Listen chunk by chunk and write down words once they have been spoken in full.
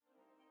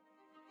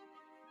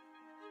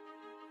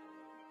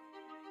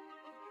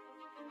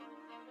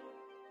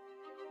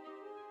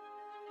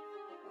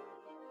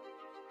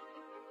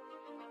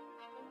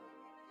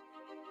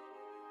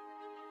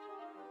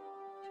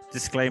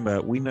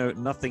Disclaimer, we know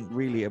nothing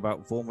really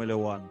about Formula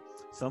One.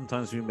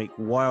 Sometimes we make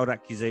wild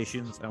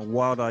accusations and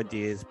wild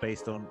ideas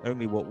based on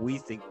only what we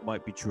think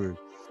might be true.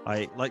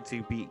 I like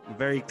to be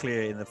very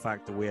clear in the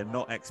fact that we are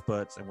not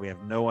experts and we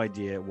have no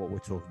idea what we're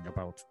talking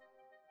about.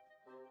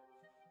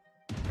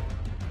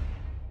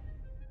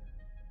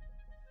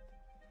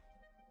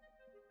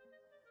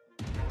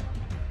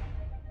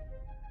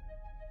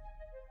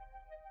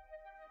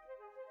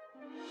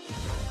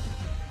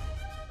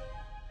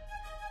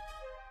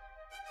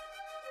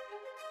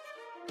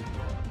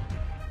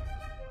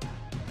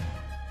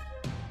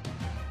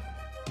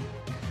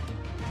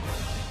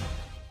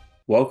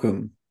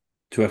 Welcome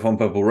to F1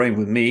 Purple Rain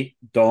with me,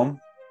 Dom.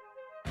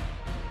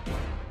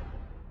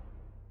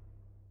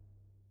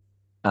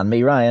 And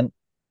me, Ryan.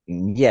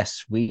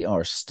 Yes, we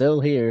are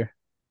still here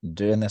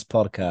doing this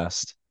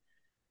podcast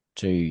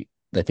to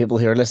the people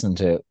who are listening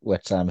to it,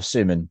 which I'm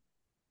assuming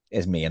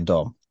is me and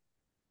Dom.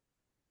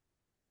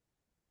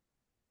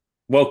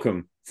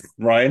 Welcome,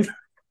 Ryan.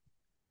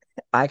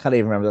 I can't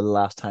even remember the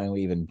last time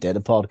we even did a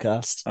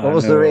podcast. What I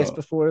was the race know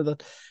before the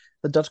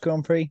Dutch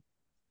Grand Prix?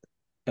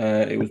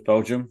 it was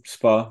Belgium,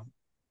 Spa.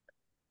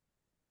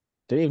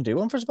 Did we even do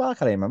one for Spa? I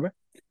can't even remember.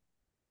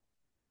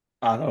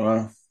 I don't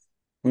know.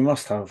 We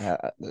must have.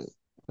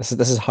 This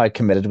is how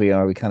committed we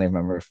are. We can't even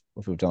remember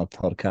if we've done a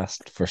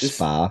podcast for This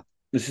Spa.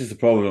 this is the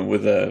problem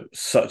with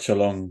such a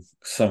long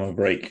summer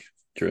break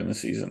during the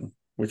season,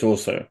 which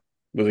also,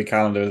 with the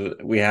calendar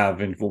that we have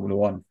in Formula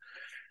One,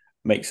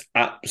 makes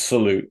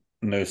absolute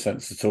no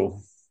sense at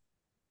all.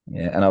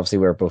 Yeah, and obviously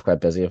we're both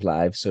quite busy with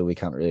live, so we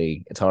can't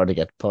really. It's hard to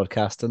get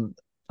podcasting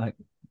like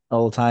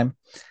all the time.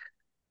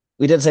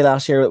 We did say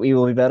last year that we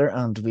will be better,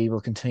 and we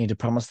will continue to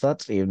promise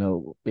that, even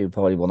though we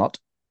probably will not.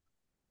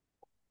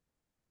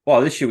 Well,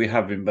 this year we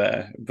have been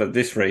better, but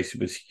this race in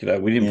particular,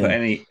 we didn't put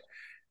Yeah,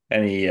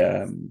 any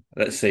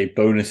let's say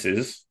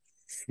bonuses.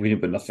 We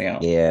didn't put nothing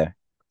out. yeah,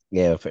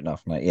 yeah. We're putting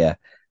off night. Yeah.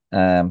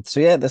 So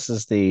yeah, this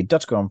is the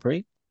Dutch Grand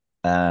Prix,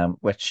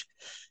 which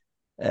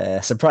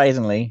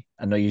surprisingly,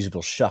 I know you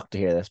will shocked to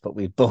hear this, but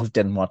we both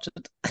didn't watch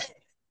it.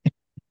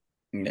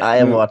 Yeah, I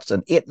have no, watched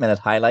an 8 minute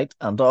highlight,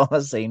 and Dawn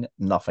has seen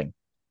nothing.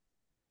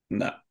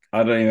 no,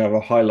 I don't even have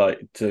a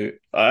highlight to.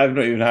 I've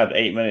not even had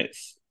 8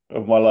 minutes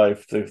of my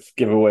life to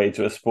give away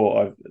to a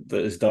sport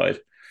that has died.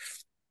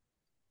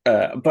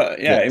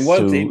 But yeah, Yeah.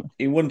 So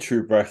in one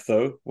true breath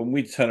though, when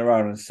we turn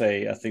around and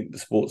say, "I think the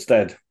sport's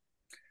dead,"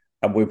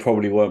 and we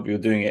probably won't be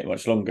doing it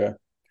much longer,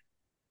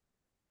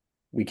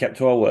 we kept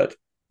to our word.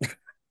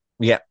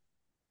 yeah,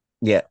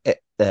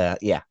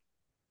 yeah.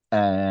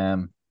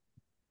 Um.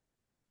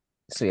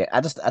 So yeah,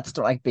 I just don't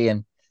like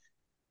being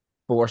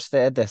force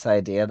fed this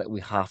idea that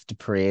we have to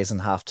praise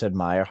and have to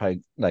admire how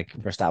like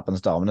Verstappen's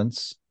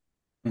dominance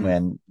Mm.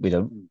 when we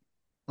don't.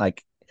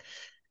 Like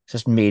it's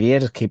just media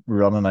to keep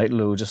running out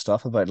loads of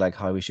stuff about like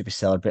how we should be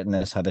celebrating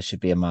this, how this should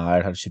be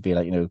admired, how it should be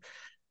like,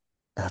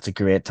 that's a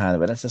great time.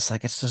 But it's just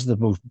like it's just the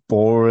most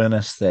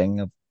boringest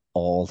thing of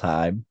all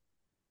time.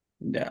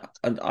 Yeah,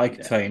 and I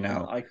can tell you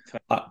now,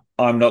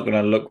 I'm not going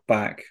to look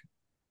back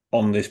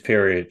on this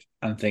period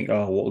and think,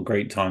 "Oh, what a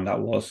great time that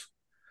was."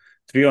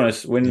 To be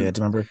honest, Yeah, do you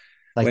remember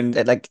when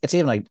like it's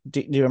even like do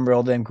you remember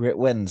all them great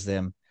wins,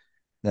 them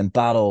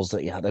battles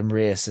that you had, them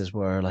races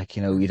where like,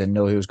 you didn't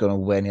know who was gonna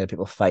win, you had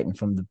people fighting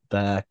from the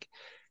back,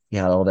 you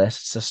had all this.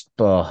 It's just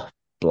black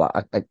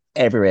like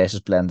every race is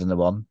blended into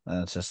one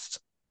and it's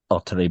just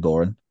utterly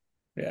boring.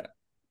 yeah,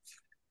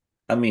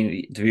 I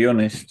mean, to be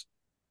honest,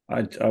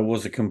 I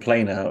was a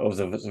complainer of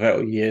the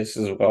Vettel years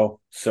as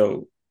well.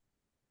 So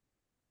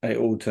it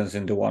all turns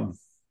into one.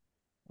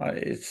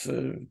 It's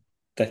a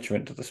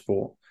detriment to the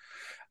sport.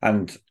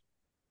 And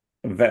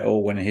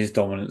Vettel, when his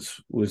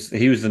dominance was,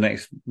 he was the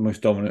next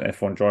most dominant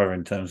F1 driver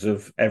in terms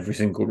of every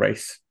single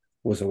race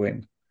was a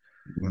win.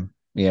 Mm.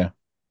 Yeah.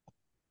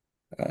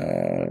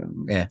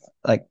 Um, Yeah,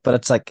 like, but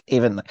it's like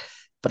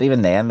but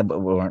even then, we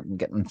weren't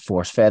getting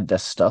force fed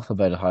this stuff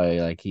about how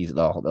like he's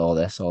all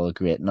this, all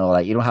great. No,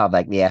 like you don't have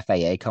like the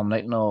FIA coming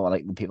out, no,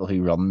 like the people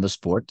who run the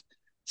sport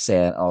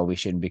saying, "Oh, we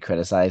shouldn't be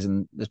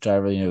criticizing this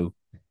driver.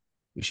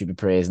 We should be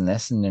praising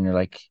this." And then you're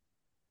like,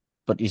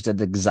 "But you did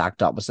the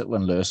exact opposite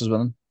when Lewis was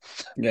winning.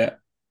 yeah,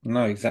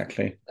 no,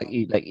 exactly.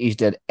 Like you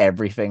did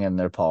everything in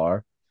their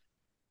power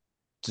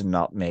to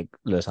not make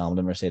Lewis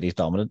Hamilton Mercedes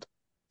dominant."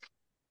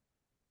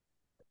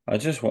 I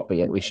just want, But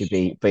yeah, we should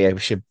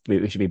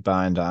be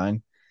bowing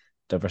down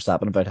to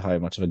Verstappen about how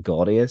much of a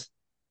god he is.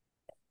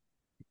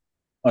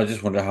 I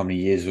just wonder how many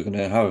years we're going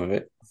to have of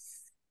it.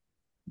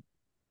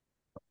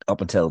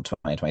 Up until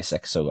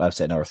 2026. So I've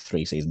said another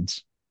 3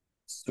 seasons.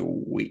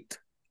 Sweet.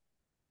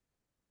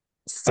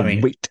 I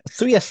mean, Sweet.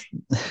 So yes,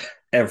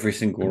 every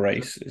single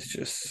race is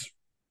just,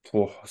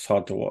 oh, it's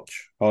hard to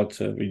watch, hard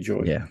to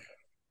enjoy. yeah,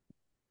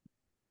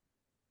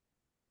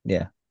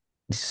 yeah.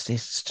 He's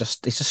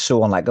just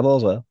so unlikable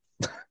as well.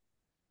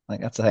 Like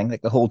that's the thing.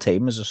 Like the whole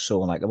team is just so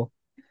unlikable.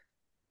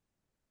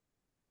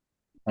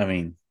 I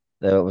mean,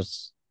 It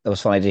was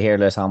funny to hear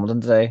Lewis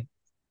Hamilton today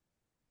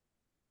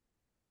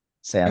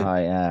saying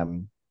I,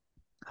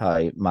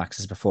 how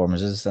Max's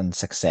performances and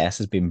success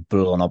has been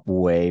blown up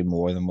way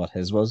more than what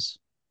his was.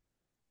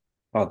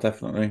 Oh,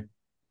 definitely.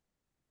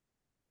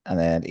 And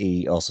then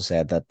he also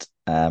said that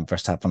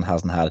Verstappen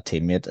hasn't had a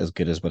teammate as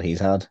good as what he's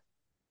had,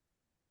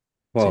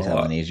 so he's Well,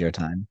 having an easier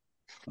time.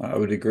 I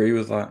would agree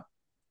with that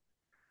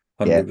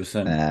Yeah,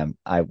 100%.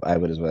 I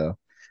would as well.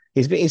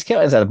 He's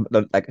kept said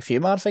like a few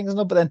mad things,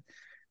 no, but then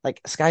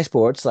like Sky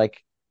Sports,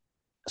 like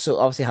so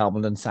obviously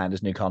Hamilton signed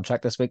his new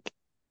contract this week,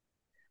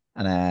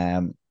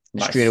 and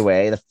straight Nice.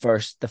 away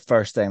the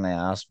first thing they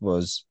asked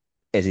was,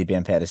 is he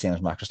being paid the same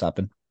as Max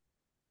Verstappen?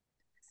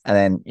 And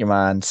then your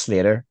man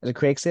Slater, is it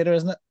Craig Slater,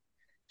 isn't it?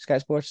 Sky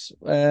Sports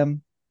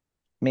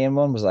main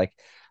one was like,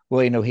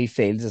 well, he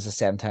feels as a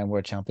seven-time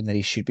world champion that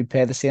he should be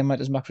paid the same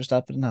amount as Max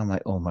Verstappen. And I'm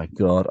like, oh my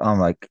God. I'm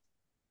like,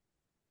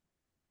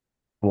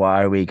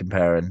 why are we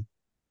comparing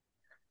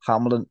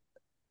Hamilton?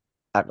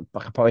 I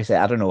could probably say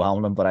I don't know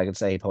Hamlin, but I could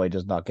say he probably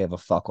does not give a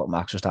fuck what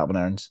Max Verstappen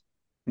earns.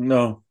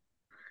 No.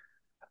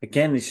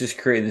 Again, it's just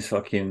creating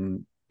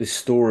this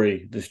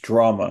story, this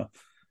drama,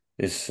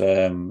 this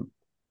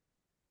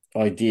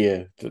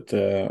idea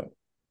that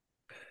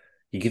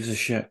he gives a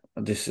shit.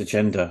 This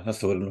agenda. That's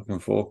the word I'm looking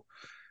for.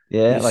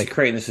 Yeah, He's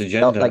creating this they're-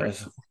 agenda. like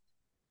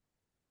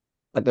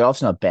like they're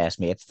obviously not best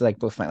mates. They're like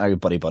both like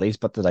buddy buddies,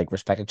 but they like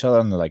respect each other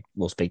and they like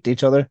will speak to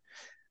each other.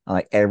 And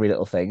like every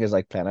little thing is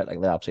like playing it like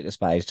they absolutely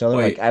despise each other.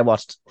 Like Wait, I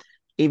watched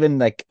even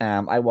like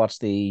I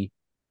watched the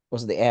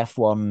was it the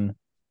F1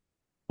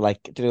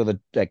 like to do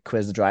the like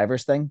quiz the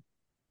drivers thing.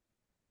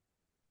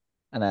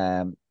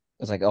 And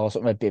it's like oh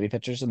something about baby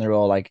pictures, and they're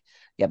all like,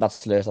 yeah,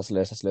 that's Lewis, that's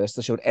Lewis, that's Lewis.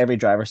 They showed every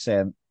driver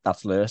saying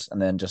that's Lewis,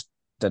 and then just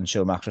didn't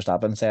show Max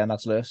Verstappen saying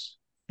that's Lewis.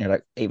 And you're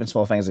like, even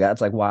small things like that,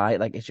 it's like why?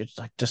 Like it's just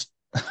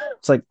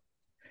it's like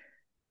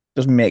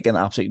just making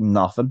absolutely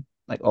nothing.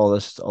 Like all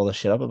this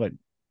shit up about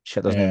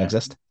shit doesn't even yeah,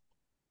 exist.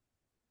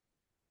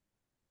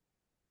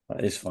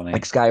 that is Like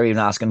funny. Sky were even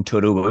asking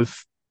Toto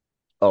Wolff,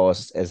 oh,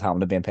 is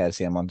Hamilton being paid the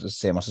same much as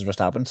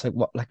Verstappen? It's like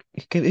what? Like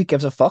who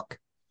gives a fuck?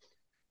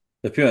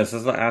 To be honest,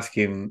 that's like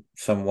asking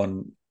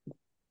someone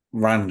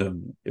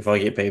random if I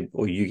get paid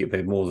or you get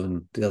paid more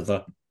than the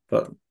other,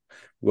 but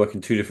work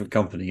in two different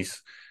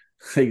companies,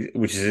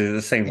 which is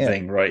the same Yeah,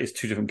 thing, right? It's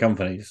two different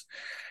companies,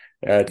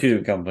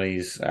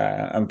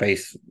 and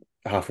based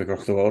halfway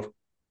across the world.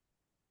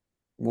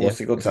 yeah,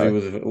 What's it got to do exactly.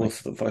 with Like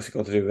what's the fuck's it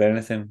got to do with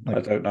anything? I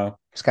like don't know.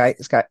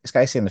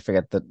 Sky seem to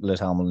forget that Lewis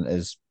Hamilton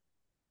is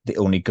the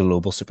only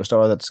global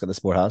superstar that the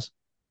sport has.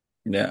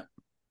 Yeah,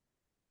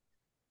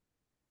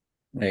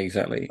 yeah,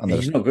 exactly. And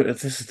He's there's not good.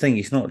 That's the thing.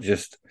 He's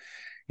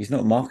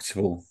not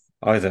marketable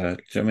either.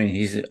 Do you know what I mean?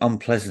 He's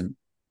unpleasant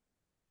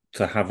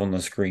to have on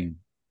the screen.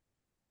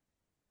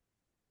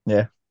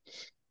 yeah,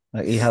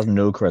 like he has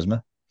no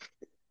charisma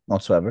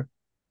whatsoever.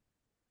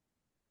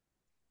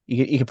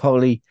 You could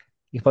probably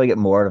get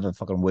more of a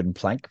fucking wooden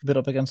plank put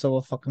up against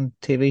a fucking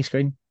TV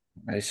screen.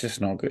 It's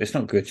just not good. It's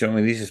not good. Do you know what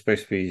I mean? These are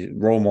supposed to be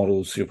role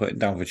models who are putting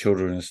down for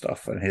children and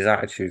stuff, and his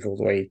attitude, all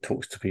the way he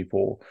talks to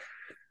people,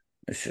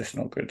 it's just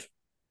not good.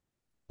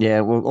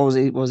 Yeah, well,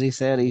 what was he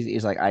said?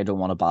 He's like, I don't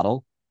want to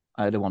battle.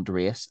 I don't want to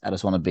race. I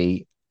just want to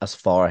be as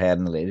far ahead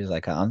in the lead as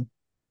I can.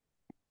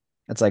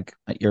 It's like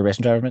you're a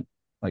racing driver, mate.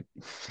 Like,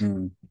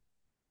 Hmm.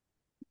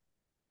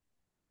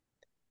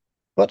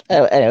 but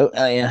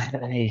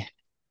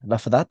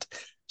enough of that.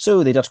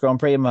 So the Dutch Grand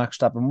Prix, Max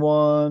Verstappen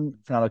won,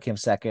 Fernando came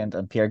second,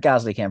 and Pierre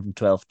Gasly came from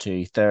 12th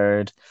to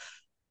third.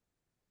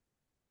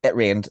 It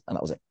rained, and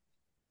that was it.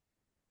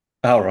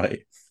 All right.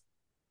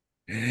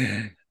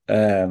 I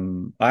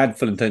had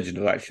full intention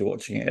of actually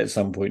watching it at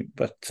some point,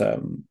 but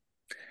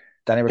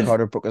Danny if,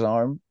 Ricciardo broke his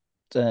arm,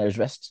 his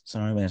wrist.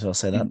 Sorry, I may as well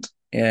say that.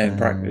 yeah,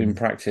 in Um,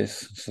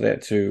 practice, so they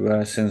had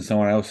to send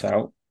someone else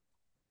out.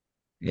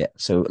 yeah,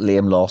 so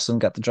Liam Lawson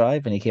got the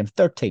drive, and he came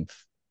 13th.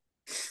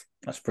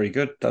 That's pretty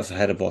good. That's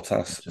ahead of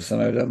Bottas, Which is,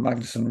 Sonoda,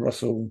 Magnussen,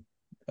 Russell,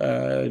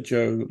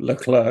 Joe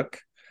Leclerc.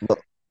 well,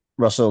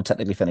 Russell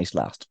technically finished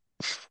last.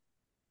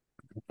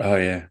 Oh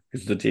yeah,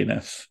 because the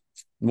DNS.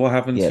 What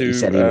happened Yeah, he to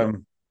said he.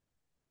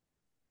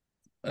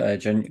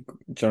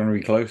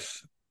 January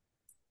Close?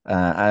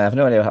 I have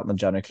no idea what happened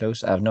to Johnny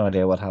Close. I have no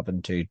idea what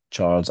happened to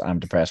Charles. I'm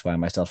depressed by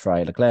myself,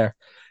 Ferrari Leclerc,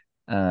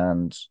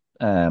 and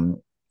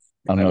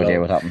I have I no idea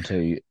love what happened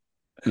to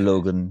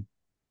Logan,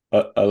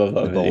 I love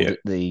that the video.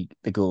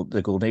 bald,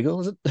 the gold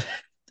eagle. Is it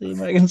the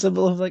American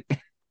symbol of like?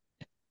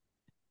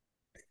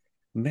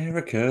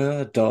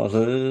 America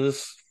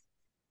dollars.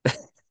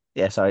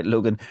 Yeah, sorry,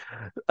 Logan,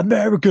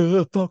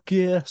 America, fuck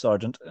yeah,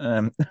 Sergeant.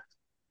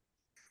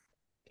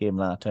 Came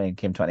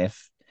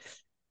 20th.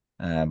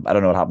 I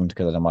don't know what happened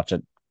because I didn't watch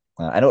it.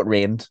 I know it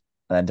rained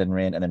and then didn't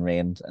rain and then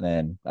rained and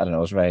then I don't know.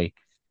 It was very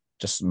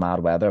just mad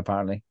weather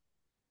apparently.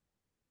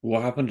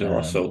 What happened to Um,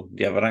 Russell?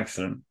 Do you have an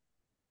accident?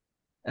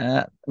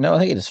 no, I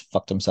think he just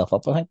fucked himself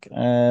up. I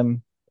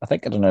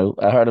don't know.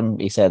 I heard him.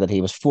 He said that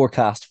he was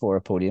forecast for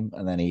a podium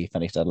and then he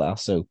finished at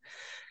last. So,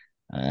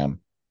 um,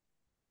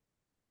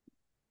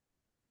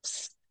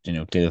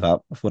 do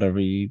that with whatever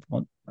you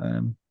want.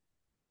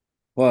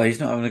 Well, he's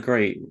not having a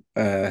great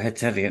head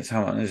to head against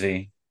Hamilton, is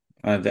he?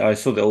 And I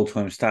saw the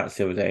all-time stats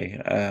the other day.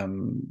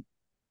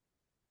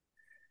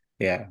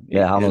 Yeah,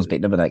 Yeah, it Hamlin's is.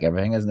 beaten him in like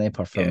everything, isn't he?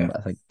 Apart from Yeah,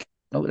 I think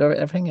no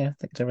everything. Yeah, I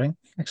think it's everything.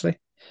 Actually,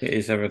 I it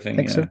is everything.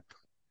 think so. Yeah,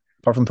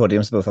 Apart from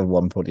podiums, they both have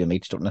one podium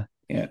each, don't they?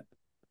 yeah.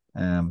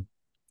 Um,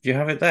 Do you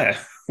have it there?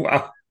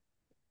 Wow.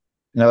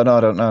 no, no,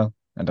 I don't know.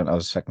 I don't know. I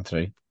was checking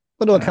through.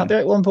 But no, it can't Uh, be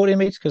like one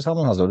podium each because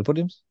Hamlin has loads of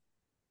podiums.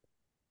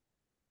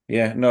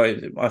 yeah, no,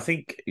 I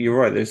think you're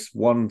right. There's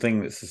one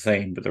thing that's the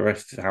same, but the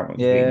rest is how much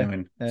beating Yeah. him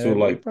in. It's all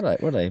like,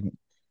 Where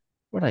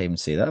did I even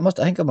see that? I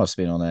think I must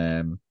have been on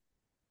I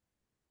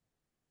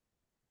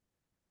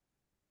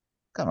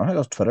can't remember. It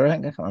was Twitter. I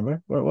think I can't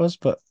remember where it was,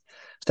 but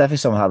it's definitely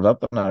someone had it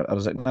up, and I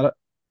was looking at it.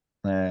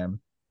 Um,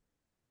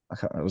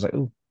 I was like,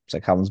 oh, it's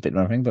like Hamlin's beating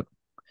everything, but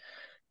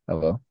oh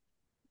well,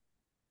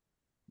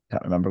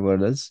 can't remember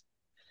what it is.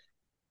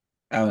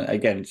 and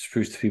again, it just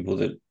proves to people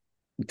that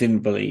didn't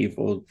believe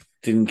or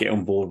didn't get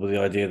on board with the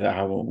idea that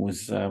Hamilton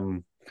was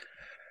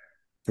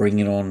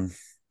bringing on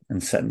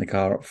and setting the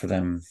car up for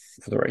them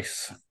for the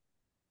race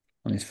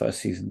on his first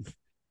season.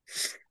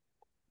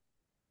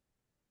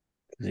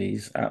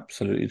 He's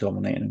absolutely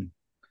dominating.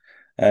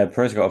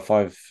 Perez got a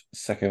 5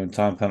 second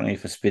time penalty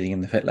for speeding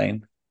in the pit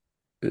lane.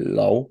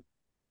 Lol.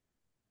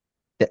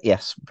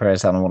 Yes,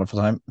 Perez had a wonderful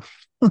time.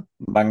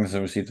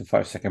 Magnussen received a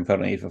 5 second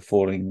penalty for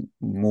falling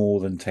more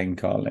than 10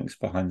 car lengths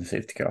behind the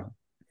safety car.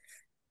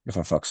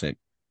 For fuck's sake,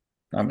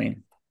 I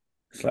mean,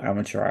 it's like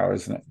amateur hour,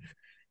 isn't it?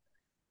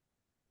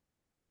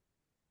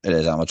 it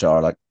is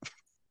amateur. Like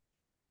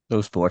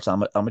those sports,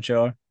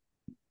 amateur.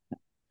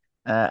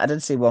 I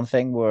did see one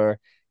thing where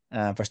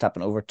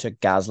Verstappen overtook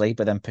Gasly,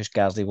 but then pushed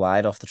Gasly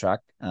wide off the track,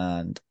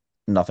 and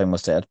nothing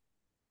was said.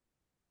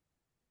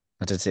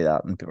 I did see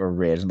that, and people were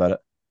raving about it.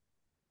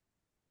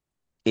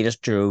 He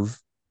just drove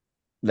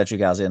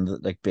literally Gasly into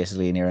like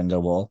basically near into the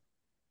wall,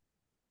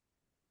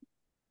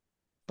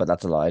 but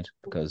that's allowed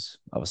because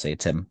obviously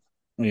it's him.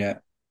 Yeah.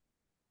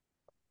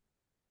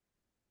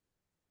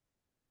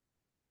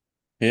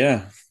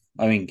 Yeah.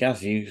 I mean,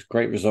 Gasly,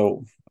 great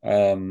result.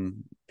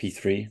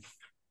 P3.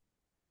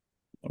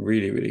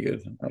 Really, really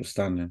good.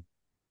 Outstanding.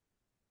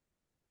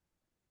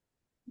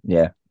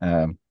 Yeah.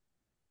 I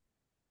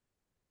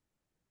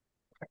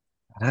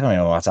don't even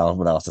know what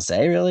else to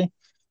say really.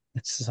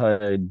 It's just how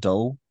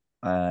dull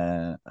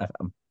a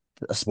Well,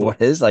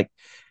 sport is. Like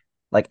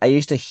I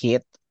used to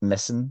hate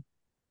missing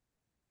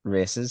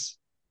races,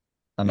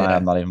 and now I'm yeah.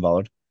 not even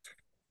bothered.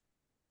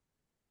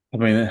 I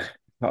mean,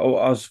 I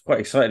was quite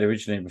excited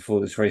originally before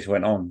this race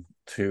went on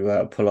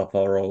to pull up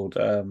our old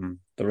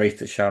the race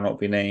that shall not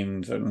be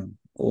named and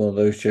all of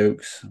those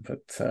jokes,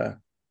 but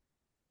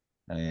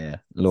Yeah,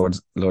 Lord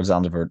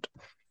Zandervoort.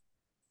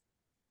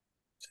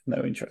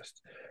 no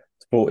interest.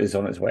 Sport is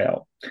on its way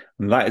out,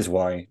 and that is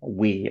why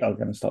we are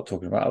going to start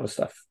talking about other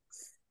stuff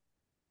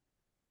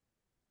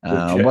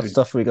with What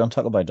stuff are we going to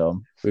talk about,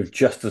 Dom? with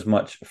just as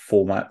much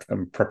format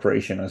and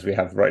preparation as we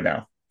have right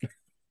now.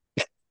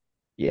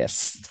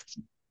 Yes.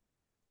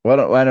 Why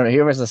don't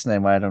whoever's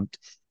listening? Why don't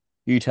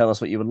you tell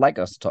us what you would like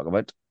us to talk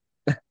about,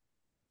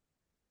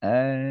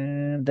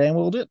 and then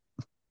we'll do it.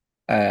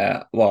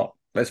 Well,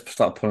 let's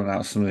start pulling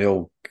out some of the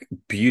old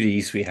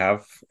beauties we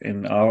have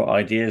in our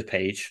ideas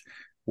page.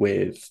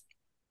 With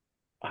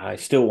I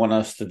still want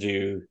us to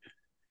do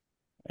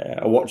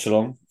a watch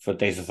along for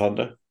Days of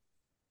Thunder.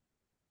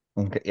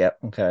 Okay. Yeah.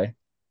 Okay.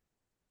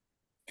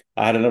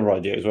 I had another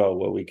idea as well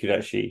where we could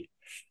actually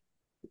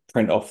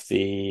print off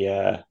the.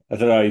 I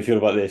don't know how you feel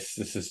about this.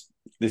 This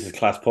is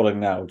class polling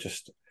now,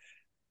 just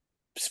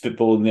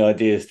spitballing the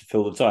ideas to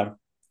fill the time.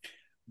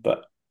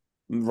 But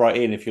write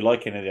in if you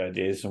like any of the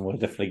ideas, and we'll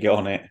definitely get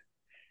on it.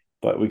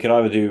 But we could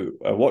either do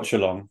a watch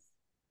along,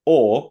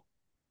 or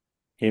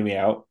hear me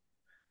out.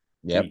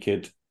 We Yep.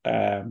 could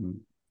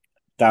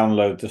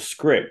download the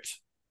script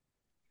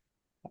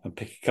and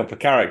pick a couple of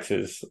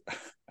characters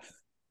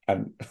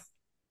and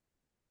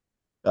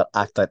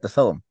Act out the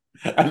film.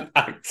 and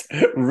act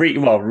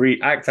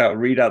out,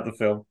 read out the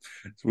film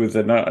with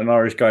an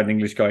Irish guy and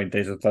English guy in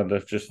Days of Thunder,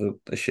 just the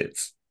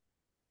shits.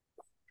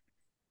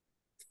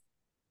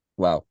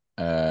 Wow.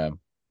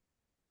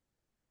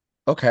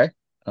 Okay.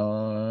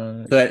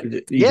 So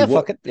you Yeah. could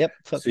Fuck it. Yep.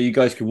 Fuck. so you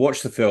guys could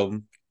watch the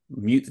film,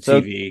 mute the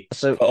So TV,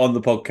 so put on the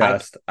I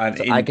podcast, and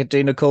so I in could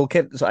do Nicole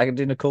Kid. So I could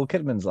do Nicole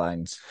Kidman's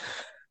lines.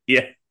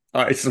 yeah,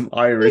 some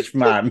Irish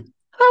man.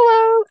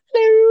 Hello.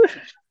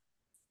 Hello.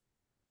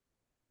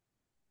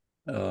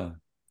 Uh,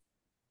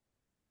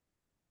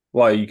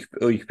 why you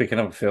could pick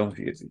another film if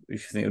you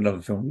think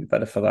another film would be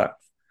better for that.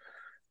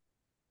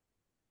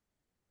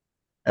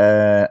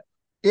 Uh,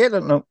 yeah,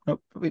 no,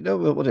 we'll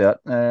do that.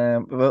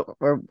 No,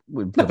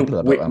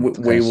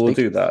 Can I we will speak?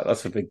 do that.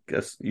 That's a big.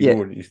 You've Yeah,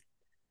 already.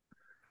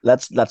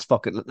 let's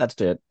fuck it. Let's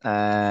do it.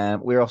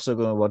 We're also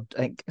going to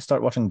I think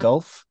start watching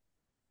golf.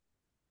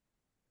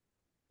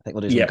 I think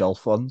we'll do some Yeah,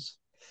 golf ones.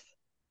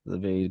 That'll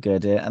be a good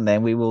idea. And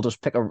then we will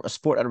just pick a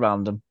sport at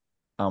random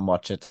and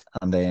watch it,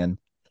 and then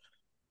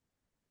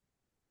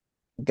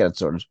get it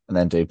sorted, and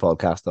then do a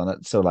podcast on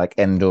it. So like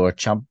indoor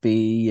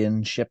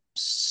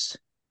championships.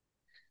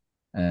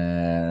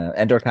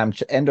 Indoor climb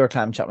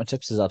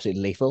championships is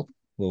absolutely lethal.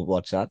 We'll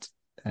watch that.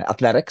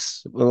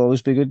 Athletics will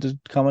always be good to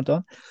comment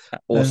on.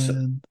 Also,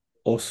 Um,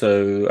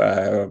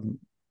 also,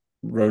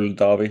 roller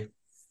derby.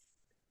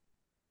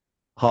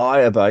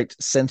 how about,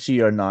 since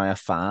you are now a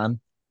fan,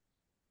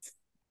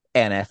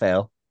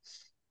 NFL?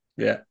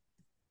 Yeah,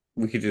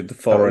 we could do the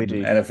How about we foreign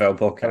do? NFL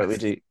How about we podcast.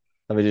 do?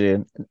 How about we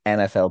do an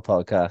NFL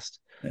podcast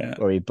Yeah,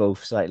 where we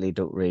both slightly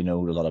don't really know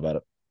a lot about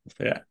it?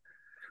 yeah.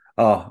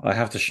 Oh, I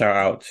have to shout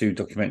out two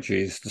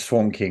documentaries, The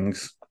Swan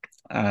Kings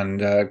and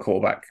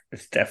Quarterback.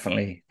 It's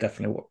definitely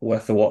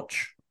worth a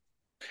watch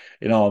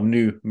in our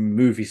new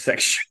movie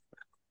section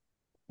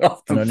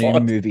of In the our new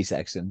pod. movie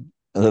section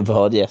of the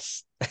pod,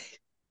 yes,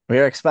 we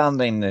are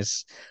expanding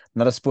this.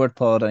 Not a sport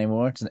pod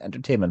anymore; it's an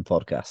entertainment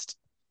podcast.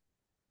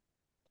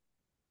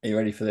 Are you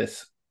ready for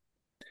this?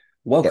 Yeah,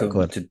 go Welcome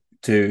ahead.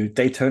 to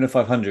Daytona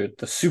 500,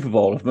 the Super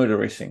Bowl of motor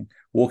racing.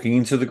 Walking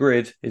into the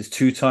grid is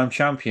two-time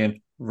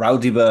champion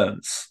Rowdy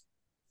Burns.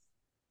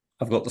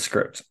 I've got the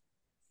script.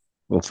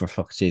 Well, for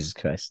fuck, Jesus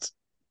Christ!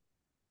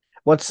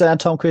 What's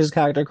Tom Cruise's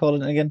character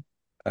called again?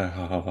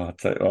 I'll have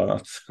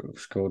to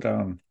scroll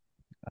down.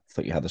 I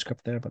thought you had the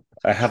script there, but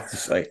I have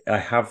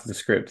the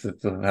script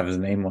that doesn't have his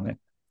name on it.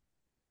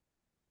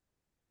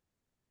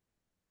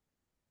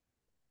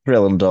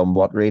 Thrill and Dumb.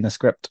 What reading a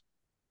script?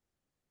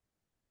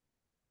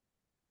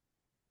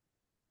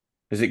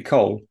 Is it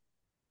Cole?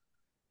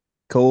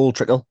 Cool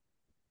Trickle.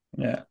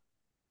 Yeah.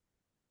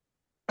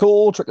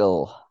 Cool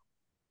Trickle.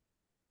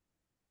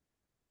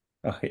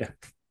 Oh yeah.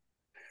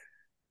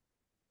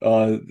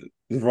 Uh,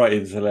 the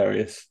writing's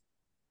hilarious.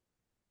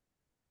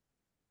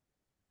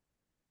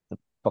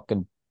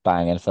 Fucking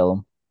banging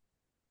film.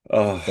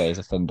 Oh, Days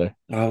of Thunder.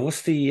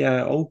 what's the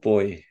old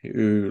boy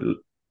who's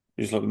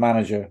like the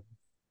manager?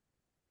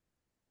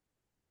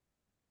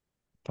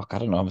 Fuck, I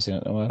don't know. I haven't seen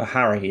it in a while.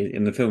 Harry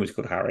in the film is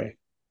called Harry.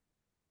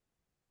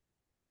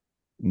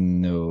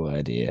 No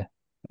idea.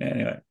 Yeah,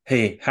 anyway,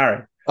 hey Harry,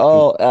 we've,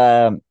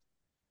 Oh,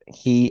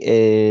 he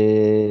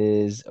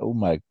is. Oh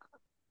my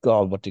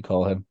God, what do you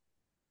call him?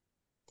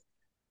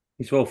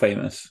 he's well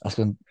famous. I was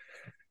going.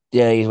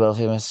 Yeah, he's well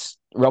famous.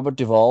 Robert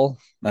Duvall.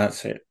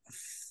 That's it.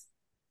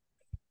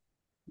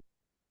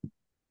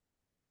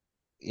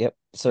 Yep.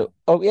 So,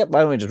 oh, yep.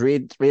 Why don't we just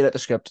read out the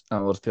script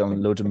and we'll film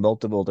loads of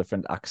multiple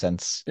different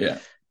accents Yeah,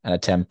 and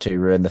attempt to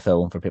ruin the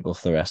film for people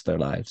for the rest of their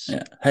lives.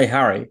 yeah. Hey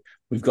Harry,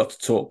 we've got to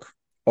talk.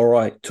 All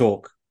right,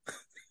 talk.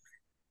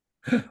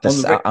 on the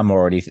This, ra- I'm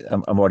already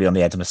on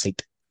the edge of my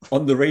seat.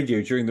 on the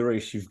radio during the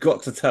race, you've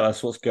got to tell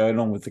us what's going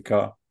on with the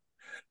car.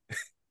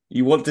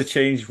 You want to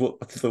change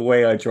the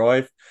way I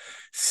drive?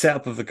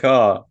 Setup of the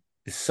car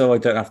is so I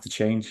don't have to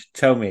change.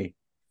 Tell me,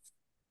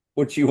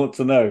 what do you want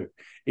to know?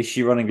 Is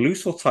she running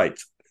loose or tight?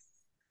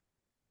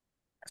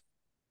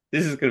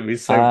 This is going to be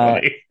so Uh,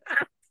 funny.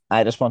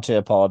 I just want to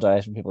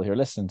apologize for people who are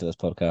listening to this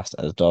podcast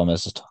as Dom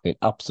is just talking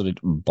absolute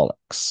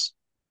bollocks.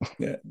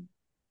 Yeah.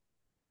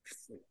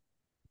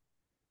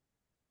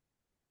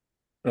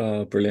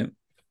 Oh, brilliant.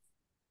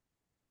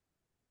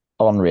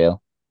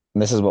 Unreal.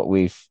 And this is what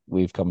we've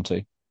come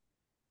to.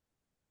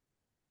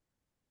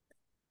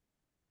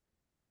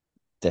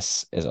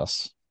 This is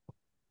us.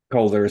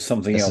 Cole, there is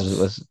something This is else.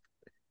 was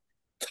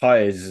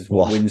Tires is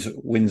what what?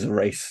 wins a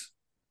race.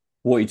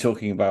 What are you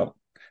talking about?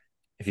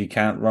 If you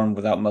can't run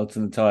without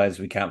melting the tires,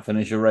 we can't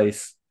finish a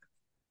race.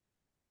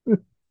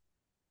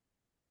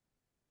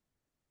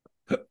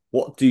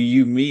 What do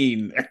you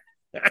mean?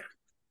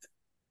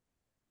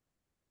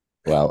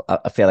 Well,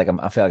 I feel like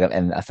I feel like I'm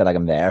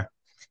there.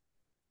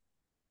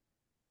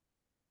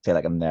 I feel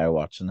like I'm there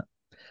watching it.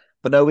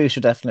 But no, we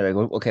should definitely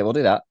okay, we'll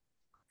do that.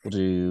 We'll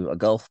do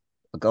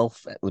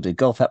we'll do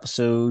golf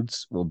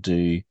episodes, we'll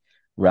do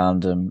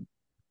random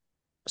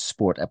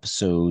sport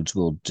episodes,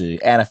 we'll do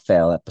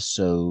NFL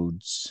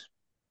episodes.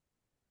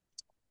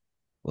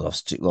 We'll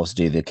also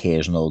do the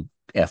occasional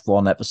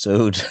F1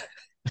 episode.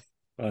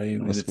 I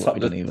mean, A sport we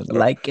don't even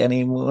like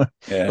anymore.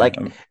 yeah, Like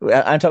I'm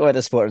talking about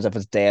the sport as if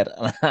it's dead,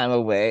 and I'm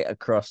away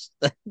across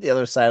the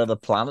other side of the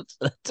planet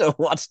to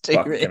watch two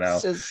fucking hell.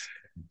 races.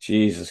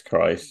 Jesus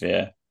Christ,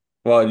 yeah.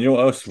 Well, you know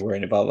what else is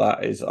worrying about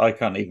that is I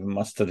can't even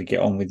muster to get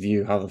on with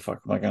you. How the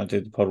fuck am I going to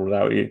do the pod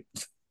without you?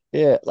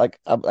 Yeah,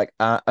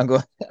 I'm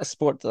going a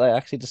sport that I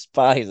actually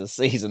despise this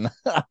season.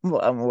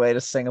 I'm away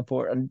to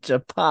Singapore and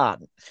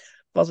Japan,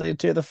 possibly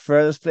two of the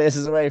furthest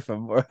places away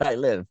from where I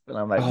live, and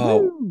I'm like,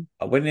 Oh,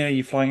 woo! when are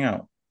you flying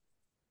out?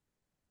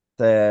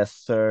 The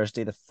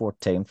Thursday, the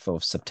 14th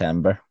of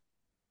September.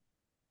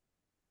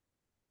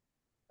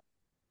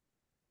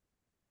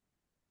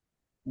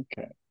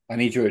 Okay. I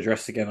need your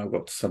address again. I've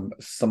got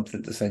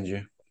something to send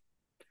you.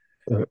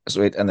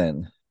 Sweet, and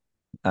then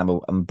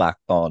I'm back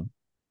on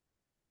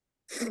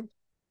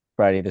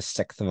Friday, the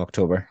 6th of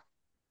October.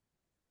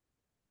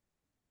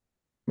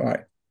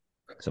 Right.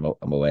 So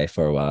I'm away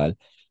for a while.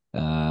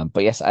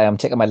 But yes, I am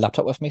taking my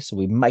laptop with me, so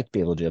we might be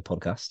able to do a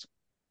podcast.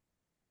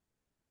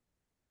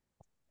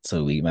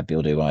 So we might be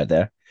able to do one out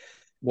there.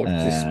 Watch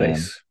this Um,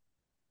 space.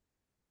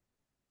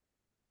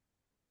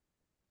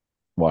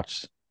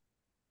 watch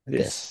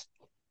This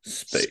this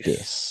space.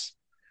 space.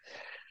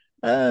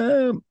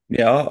 Yeah,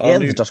 Yeah,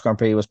 the Dutch Grand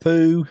Prix was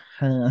poo.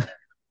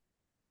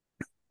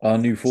 our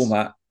new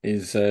format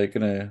is going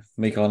to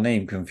make our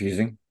name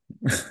confusing.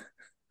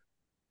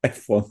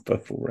 F1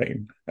 Purple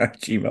Rain at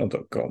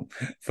gmail.com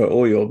for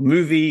all your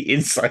movie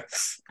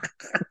insights,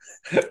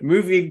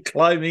 movie and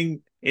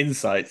climbing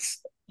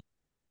insights.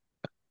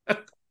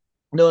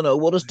 No,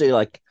 we'll just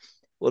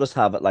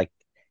have it like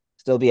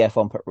still be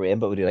F1 Purple Rain,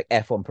 but we'll do like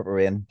F1 Purple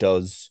Rain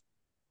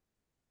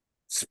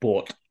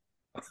Sport.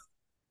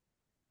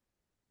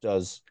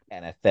 does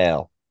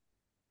NFL,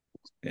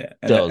 Yeah.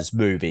 And does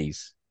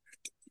movies,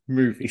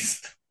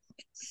 movies.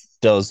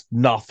 does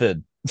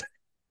nothing,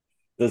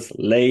 There's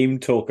lame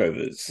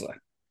talkovers.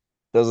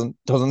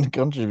 doesn't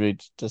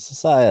contribute to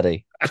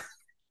society.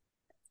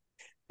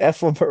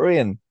 F1 Purple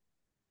Rain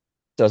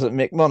doesn't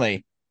make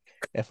money.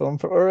 F1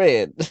 Purple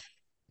Rain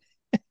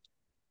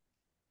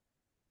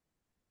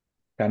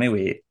Can I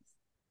wait?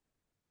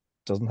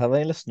 doesn't have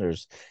any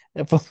listeners.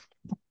 F1...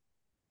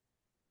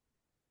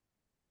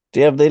 Do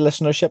you have the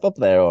listenership up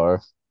there,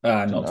 or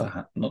Not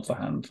to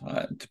hand.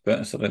 To be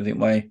honest, I don't think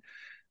my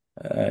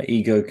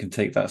ego can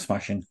take that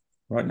smashing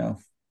right now.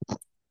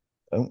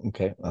 Oh,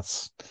 okay, I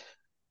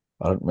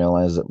didn't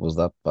realize it was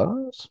that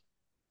bad.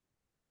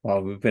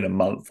 Well, we've been a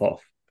month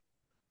off.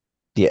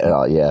 Yeah,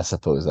 I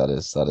suppose that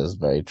is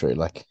very true.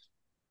 Like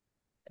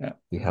Yeah.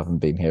 we haven't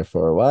been here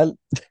for a while.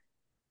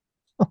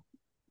 I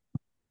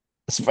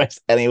suppose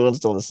anyone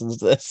still listens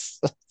to this.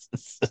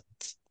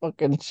 It's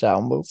fucking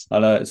shambles. I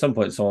know at some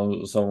point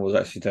someone was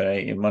actually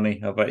donating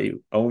money. I bet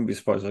you. I wouldn't be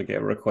surprised if I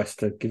get a request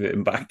to give it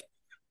him back.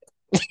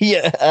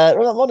 Yeah,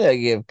 what that money I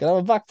give? Can I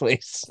have it back,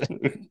 please?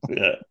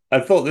 Yeah, I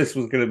thought this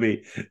was going to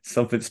be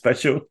something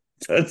special.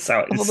 Turns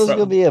out I thought it's there's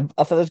gonna some.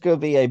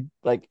 be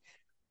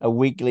a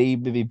weekly,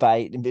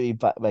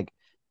 like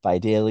by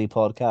daily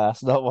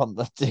podcast, not one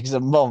that takes a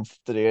month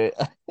to do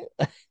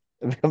it.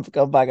 We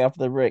come back after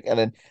the break and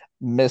then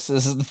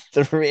misses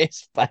the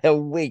race by a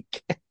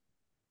week.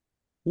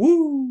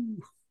 Woo!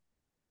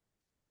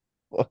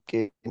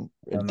 Fucking And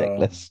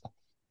ridiculous.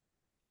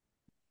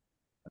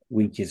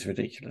 week is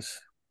ridiculous.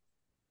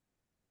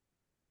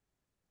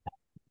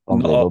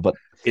 Unbelievable. Not But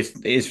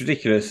it's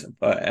ridiculous.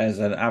 But as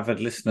an avid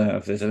listener,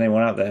 if there's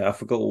anyone out there, I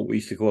forgot what we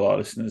used to call our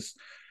listeners.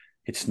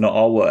 It's not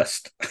our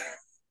worst.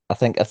 I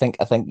think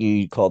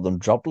you called them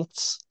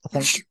droplets. I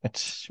think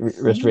it's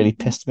really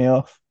pissed me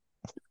off.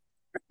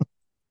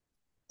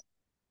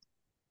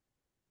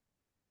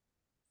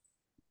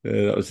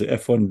 That was the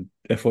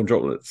F1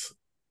 droplets.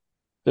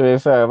 To be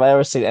fair, have I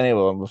ever seen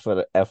anyone with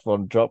an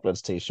F1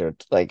 droplets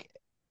t-shirt like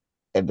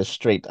in the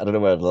street? I don't know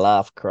whether to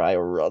laugh, cry,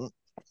 or run.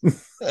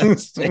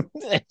 It's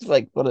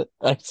like what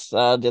a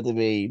sad you have to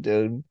be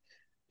doing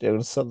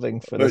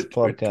something for this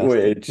podcast that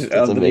Wait, just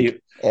doesn't make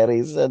underneath,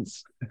 any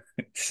sense.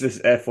 it's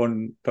just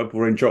F1 purple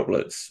rain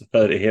droplets.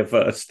 Heard it here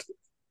first.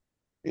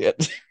 Yeah,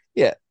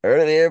 yeah.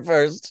 Heard it here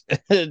first.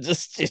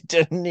 Just you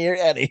didn't hear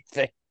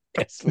anything.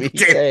 Guess we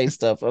say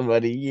stuff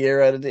about a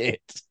year out of date.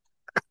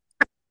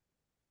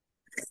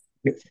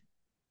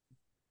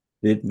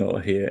 Did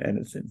not hear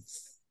anything.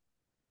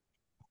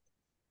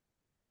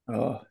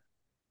 Oh,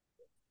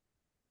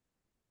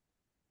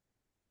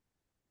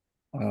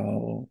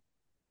 oh.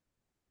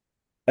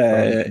 In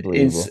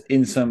Unbelievable.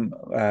 in some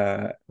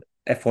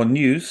F1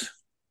 news,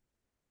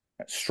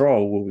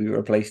 Stroll will be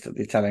replaced at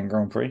the Italian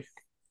Grand Prix.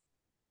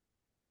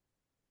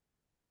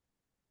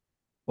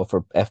 Well,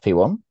 for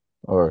FP1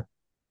 or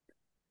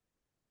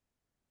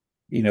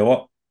You know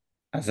what?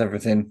 That's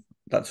everything.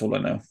 That's all I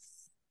know.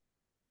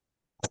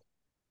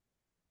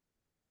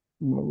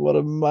 what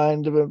a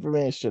mind of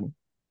information.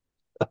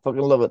 I fucking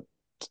love it.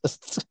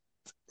 Just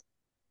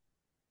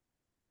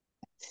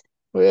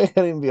we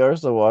can't even be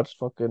arsed to watch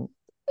fucking.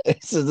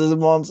 It's just this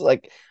month's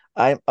like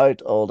I'm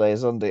out all day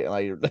Sunday and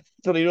I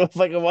don't even know if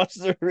I can watch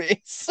the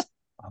race.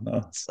 I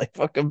know. It's like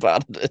fucking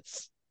bad it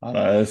is. I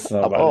know. That's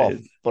how I'm bad it off,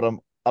 is. but I'm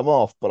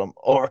off, but I'm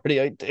already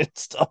out doing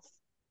stuff.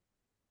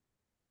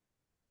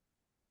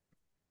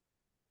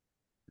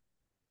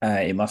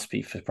 It must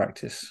be for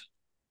practice.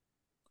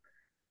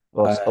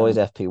 Well, it's always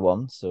Um,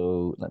 FP1,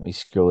 so let me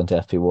scroll into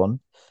FP1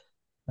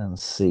 and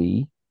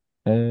see.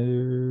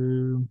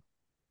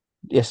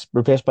 Yes,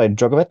 replaced by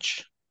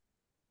Drogovic.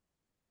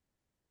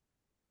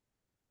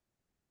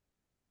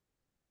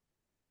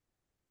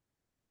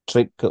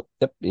 Sweet, cool.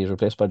 Yep, he's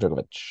replaced by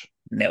Drogovic.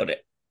 Nailed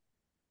it.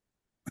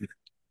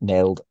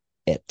 Nailed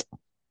it.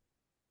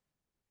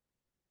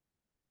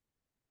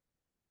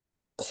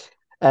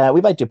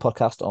 We might do a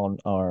podcast on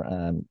our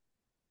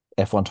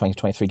F1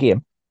 2023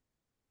 game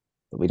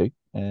that we do.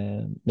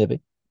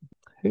 Maybe.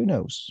 Who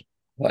knows?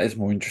 That is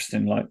more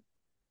interesting. Like,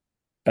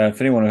 if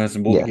anyone who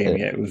hasn't bought the Yeah. game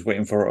yet, was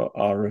waiting for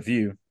our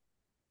review,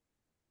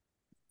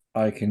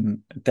 I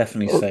can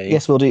definitely say,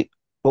 Yes, we'll do.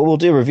 Well, we'll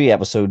do a review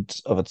episode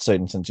of it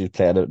soon since you've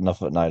played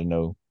enough of it now to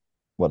know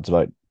what it's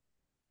about.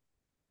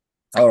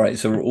 all right.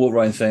 So all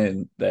Ryan's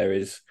saying there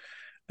is,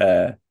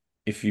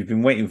 if you've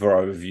been waiting for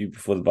our review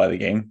before to buy the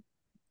game,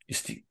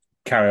 just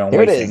carry on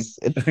Here it waiting.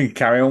 is.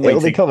 Carry on It'll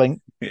be waiting.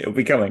 coming. It'll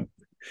be coming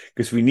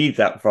because we need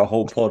that for a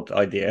whole pod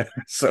idea.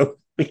 So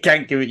we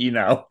can't give it you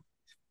now.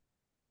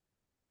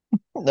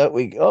 No,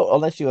 we. Oh,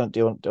 unless you want, do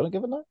you want to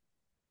give it now?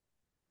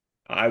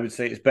 I would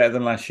say it's better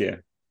than last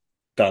year.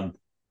 Done.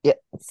 Yeah.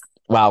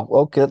 Wow.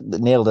 Okay,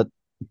 nailed it.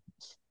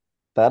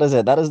 That is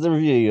it. That is the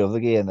review of the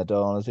game that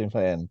Dawn has been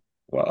playing.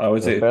 Well, I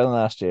was It was it, better than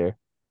last year.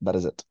 That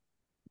is it.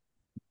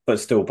 but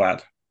still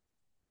bad.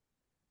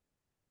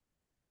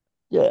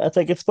 Yeah, I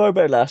think it's far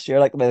better last year. I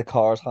like the way the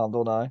cars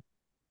handle now.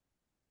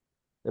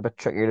 They're a bit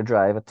trickier to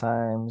drive at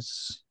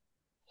times.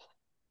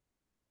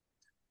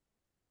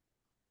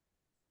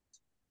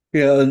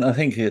 Yeah, and I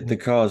think the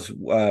cars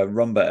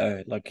run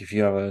better. Like if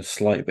you have a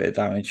slight bit of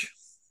damage,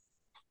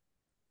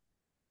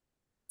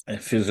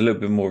 it feels a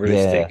little bit more Yeah.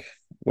 realistic.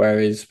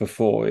 Whereas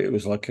before it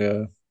was like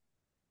a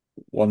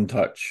one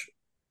touch.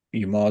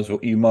 You might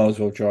as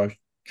well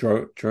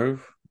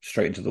drove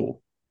straight into the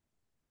wall.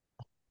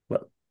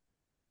 But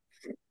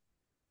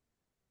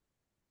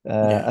Uh,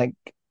 yeah, I, I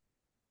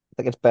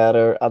think it's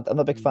better. I'm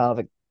a big fan of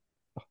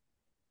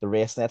the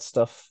race net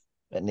stuff.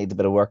 It needs a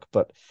bit of work,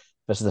 but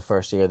this is the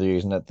first year they're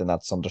using it, then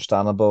that's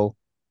understandable.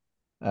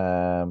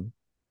 Um,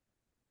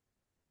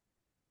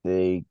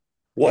 the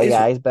what is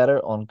AI is better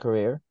on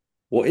career,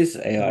 what is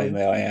I AI? believe.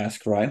 May I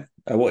ask, Ryan?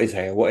 What is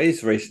AI? What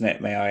is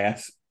RaceNet? May I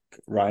ask,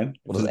 Ryan?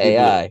 What For is the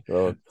people that AI?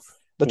 Well,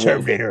 the what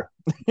Terminator.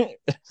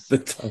 the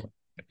time.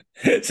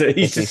 So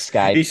he's Basically, just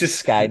he's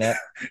just Skynet.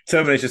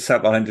 Terminator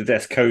sat behind the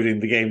desk coding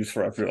the games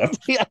for everyone.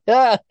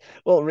 Yeah.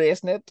 Well,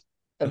 RaceNet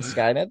and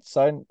Skynet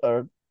sound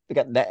or they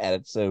got net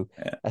edit, so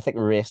Yeah. I think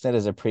RaceNet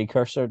is a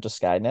precursor to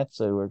Skynet.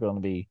 So we're going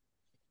to be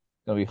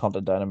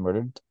hunted down and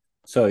murdered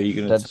So are you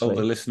going to tell the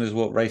potentially. listeners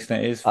what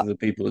RaceNet is for Uh, the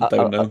people that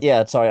don't know?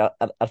 yeah, sorry,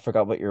 I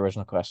forgot what your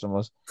original question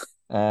was.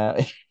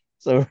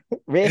 So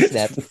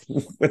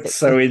RaceNet, We're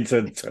so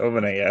into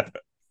Terminator.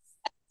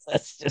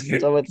 that's just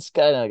so it's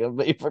kind of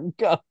completely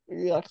forgot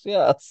you actually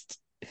asked.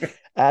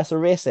 So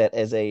RaceNet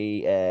is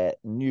a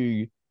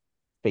new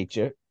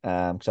feature,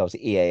 because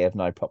obviously EA have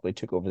now properly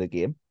took over the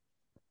game.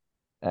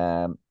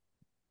 Um,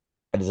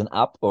 it is an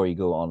app, or you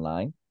go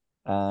online,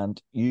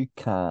 and you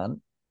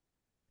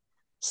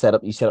set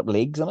up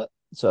leagues on it.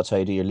 So that's how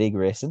you do your league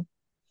racing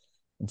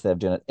instead of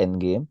doing it in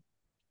game.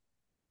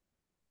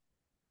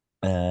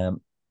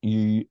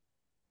 You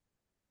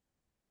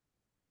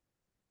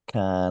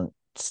can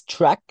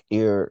track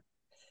you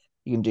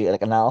can do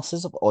like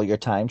analysis of all your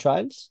time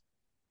trials.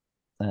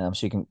 So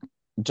you can,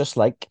 just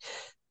like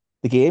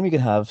the game, you can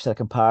have set a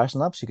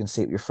comparison up, so you can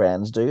see what your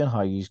friends do and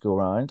how you go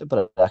around. But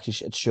it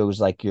actually it shows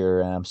like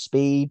your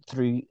speed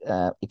through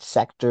each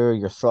sector,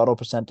 your throttle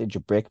percentage,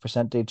 your brake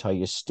percentage, how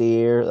you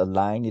steer, the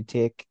line you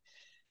take.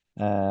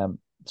 Um,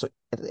 so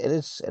it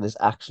is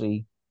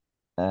actually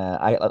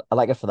I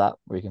like it for that,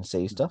 where you can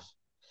see stuff.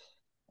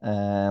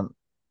 Um,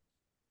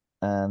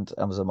 and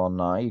as I'm on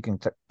now, you can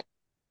click.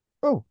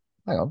 Oh,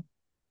 hang on.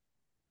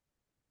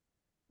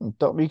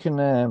 Don't you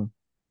can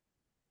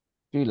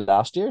do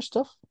last year's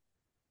stuff?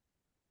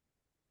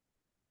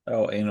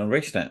 Oh, in on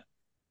RaceNet.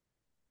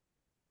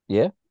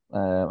 Yeah.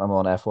 I'm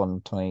on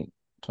F1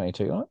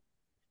 2022 on it.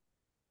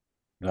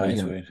 So you Nice,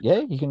 can, weird.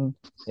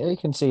 you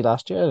can see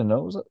last year. I don't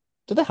know.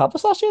 Did they have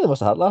this last year? They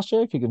must have had it last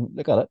year if you can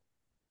look at it.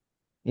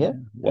 Yeah. Yeah.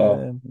 Well,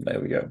 Um, there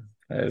we go.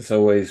 As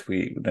always,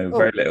 we know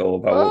very oh, little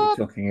about what what?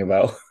 we're talking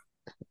about.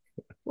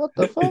 What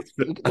the fuck?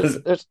 That's,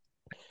 There's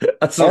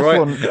that's all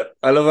right. F1.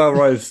 I love how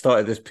Ryan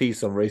started this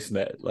piece on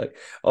RaceNet. Like,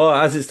 oh,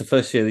 as it's the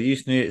first year they're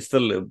using it, it's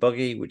still a little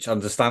buggy, which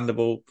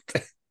understandable.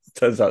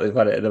 Turns out they've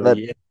had it another That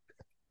year.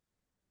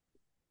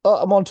 Oh,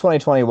 I'm on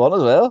 2021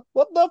 as well.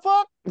 What the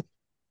fuck?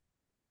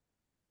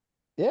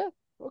 Yeah.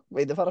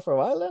 Wait, they've had it for a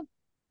while then.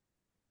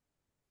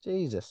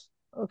 Jesus.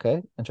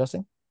 Okay,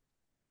 interesting.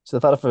 So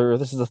they've had it for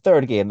this is the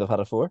third game they've had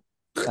it for.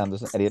 And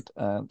there's an idiot,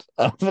 and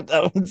I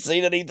haven't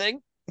seen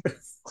anything.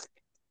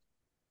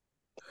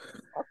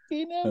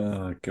 Fucking hell.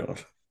 Oh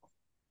God.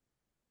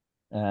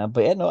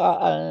 But yeah, no,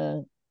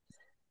 I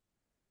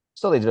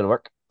still needs a bit of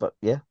work. But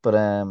yeah, but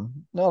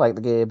no, like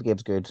the game. The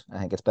game's good. I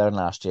think it's better than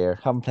last year.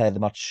 Haven't played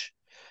much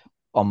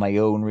on my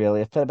own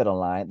really. I've played a bit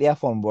online. The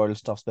F1 World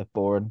stuff's a bit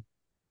boring.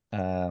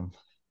 Um,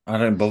 I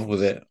don't bother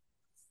with it's- it.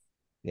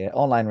 yeah,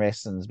 online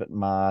racing's a bit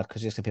mad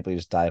because you just get people who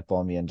just dive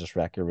bomb you and just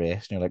wreck your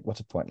race, and you're like, what's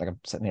the point? Like I'm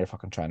sitting here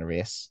fucking trying to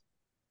race.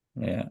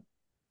 Yeah.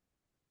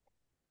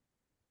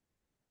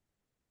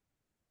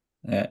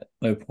 Yeah.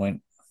 No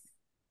point.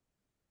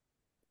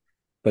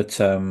 But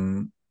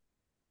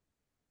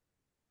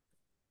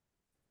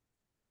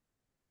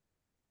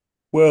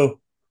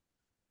well,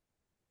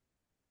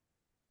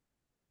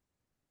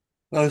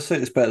 I would say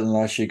it's better than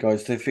last year,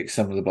 guys. They fixed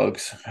some of the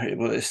bugs,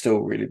 but it's still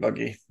really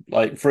buggy.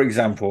 Like, for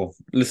example,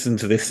 listen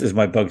to this as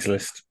my bugs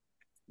list.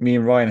 Me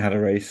and Ryan had a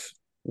race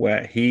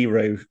where he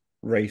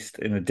raced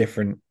in a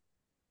different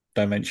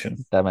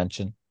dimension.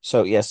 Dimension.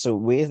 So yeah, so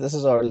we this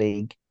is our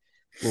league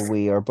where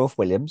we are both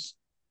Williams,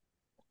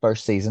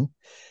 first season.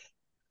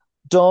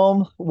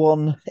 Dom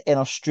won in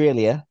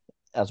Australia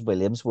as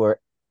Williams, where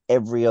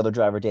every other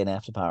driver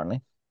DNF'd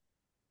apparently,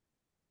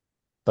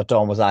 but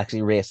Dom was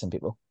actually racing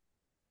people.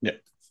 Yeah.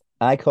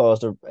 I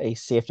caused a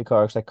safety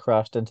car because I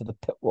crashed into the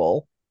pit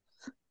wall,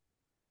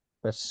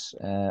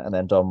 and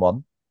then Dom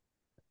won.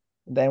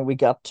 Then we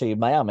got to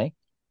Miami,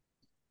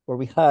 where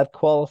we had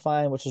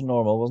qualifying, which is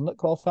normal, wasn't it?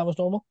 Qualifying was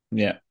normal?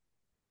 Yeah.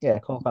 Yeah,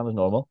 qualifying was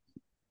normal.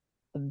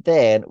 And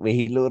then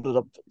we loaded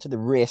up to the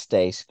race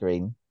day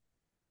screen.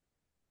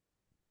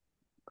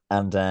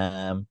 And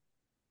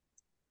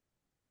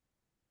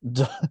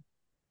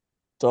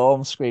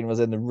Dom's screen was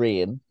in the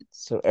rain,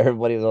 so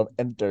everybody was on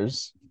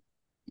inters.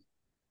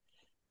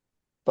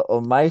 But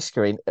on my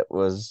screen, it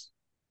was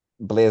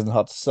blazing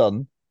hot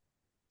sun,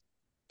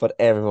 but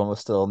everyone was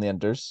still on the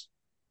inters.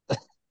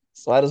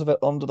 So I was a bit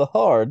under the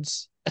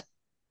hards,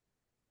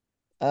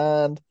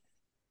 and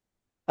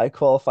I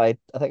qualified.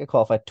 I think I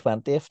qualified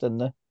 20th,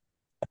 didn't I?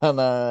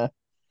 And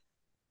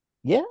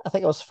yeah, I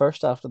think I was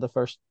first after the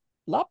first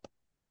lap.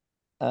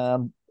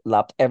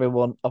 Lapped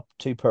everyone up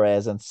to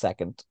Perez in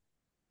second.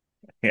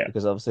 Yeah.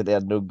 Because obviously they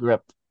had no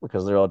grip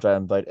because they're all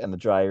driving about in the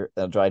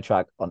dry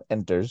track on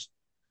inters.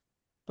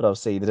 But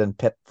obviously they didn't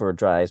pit for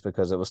dries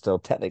because it was still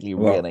technically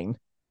raining.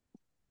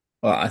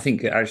 Well, I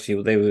think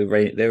actually they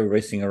were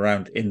racing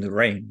around in the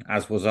rain,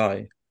 as was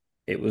I.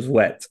 It was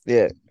wet.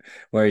 Yeah,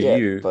 Where yeah,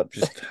 you but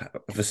just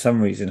for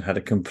some reason had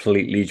a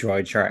completely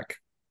dry track.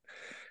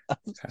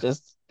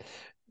 just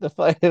the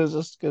fight was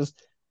just because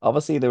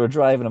obviously they were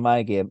driving in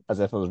my game as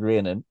if it was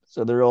raining,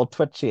 so they were all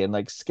twitchy and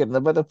like skidding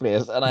about the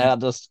place, and I had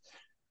this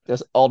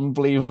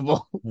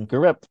unbelievable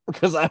grip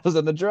because I was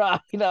in the dry.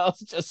 I was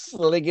just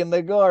slinging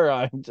the go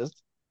around,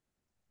 just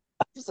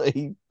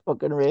absolutely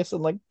fucking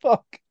racing like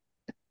fuck.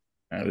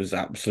 It was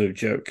absolute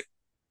joke.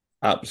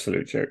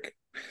 Absolute joke.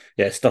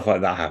 Yeah, stuff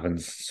like that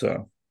happens.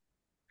 So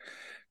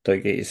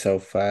don't get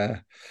yourself Yeah,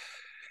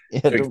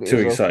 too, don't get too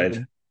yourself excited.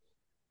 fucking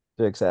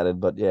too excited,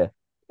 but yeah,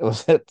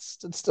 it's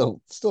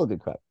still a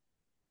good crap.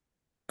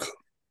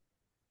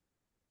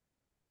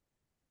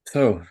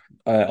 So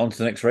on to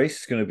the next race.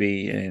 It's going to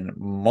be in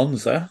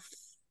Monza,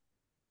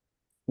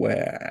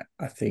 where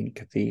I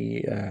think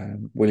the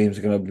Williams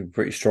are going to be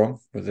pretty strong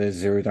with their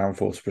zero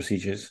downforce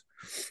procedures.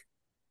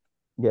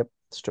 Yep,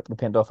 stripping the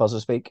paint off as we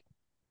speak.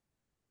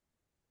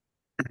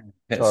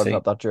 Let's Charging see.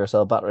 up that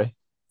Duracell battery.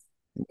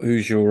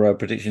 Who's your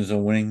predictions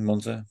on winning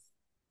Monza?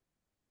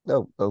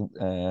 Max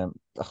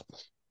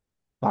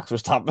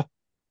Verstappen,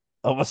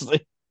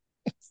 obviously.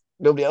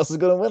 Nobody else is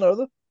going to win, are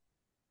they?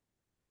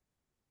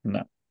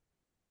 No.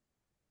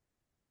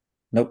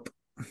 Nope.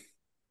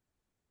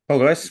 Oh,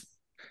 guys,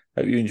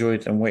 hope you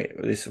enjoyed and wait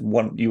this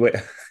one. You wait,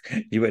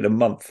 you wait a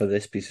month for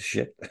this piece of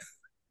shit.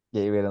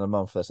 Yeah, you wait in a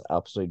month for this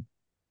absolute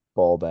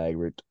ball bag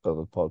route of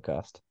a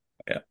podcast.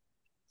 Yeah,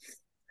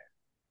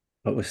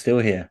 but we're still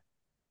here.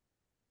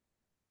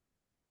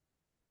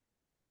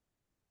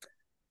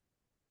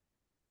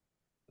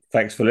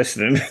 Thanks for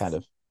listening. Kind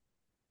of.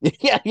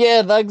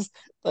 Yeah, thanks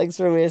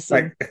for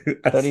wasting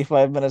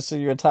 35 minutes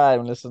of your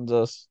time listening to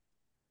us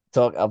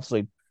talk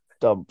absolute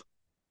dump.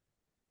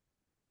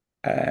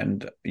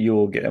 And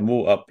you'll get a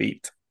more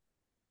upbeat.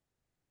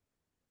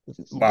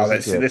 Wow,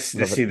 This is great. let's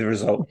Love see it. the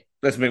result.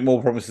 Let's make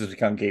more promises we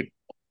can't keep.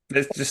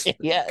 Let's just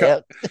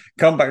Yeah.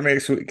 come back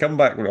next week. Come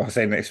back. Well, I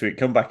say next week.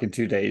 Come back in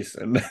 2 days,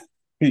 and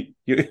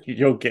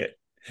you'll get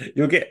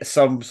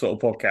some sort of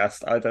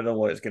podcast. I don't know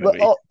what it's going to Well,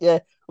 be. oh yeah.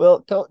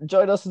 Well,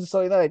 join us on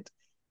Sunday night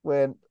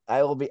when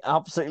I will be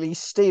absolutely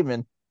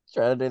steaming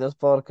trying to do this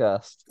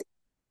podcast.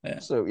 Yeah.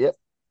 So, yep.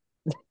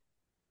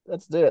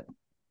 Let's do it.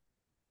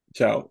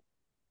 Ciao.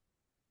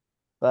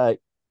 Bye.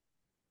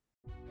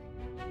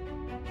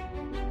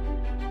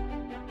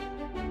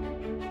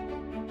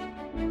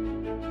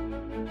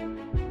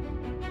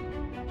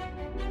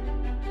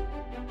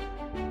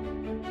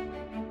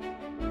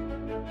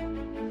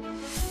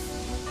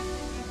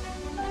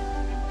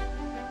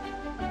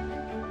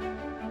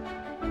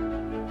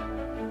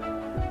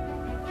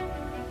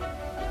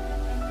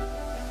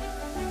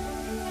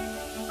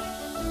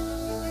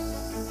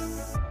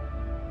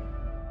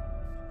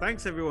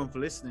 Thanks everyone for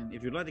listening.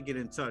 If you'd like to get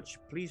in touch,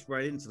 please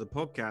write into the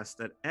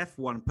podcast at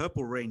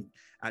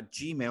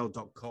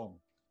f1purplerain@gmail.com.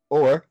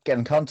 Or get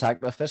in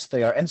contact with us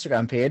through our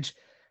Instagram page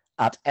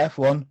at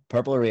F1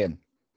 Purple Rain.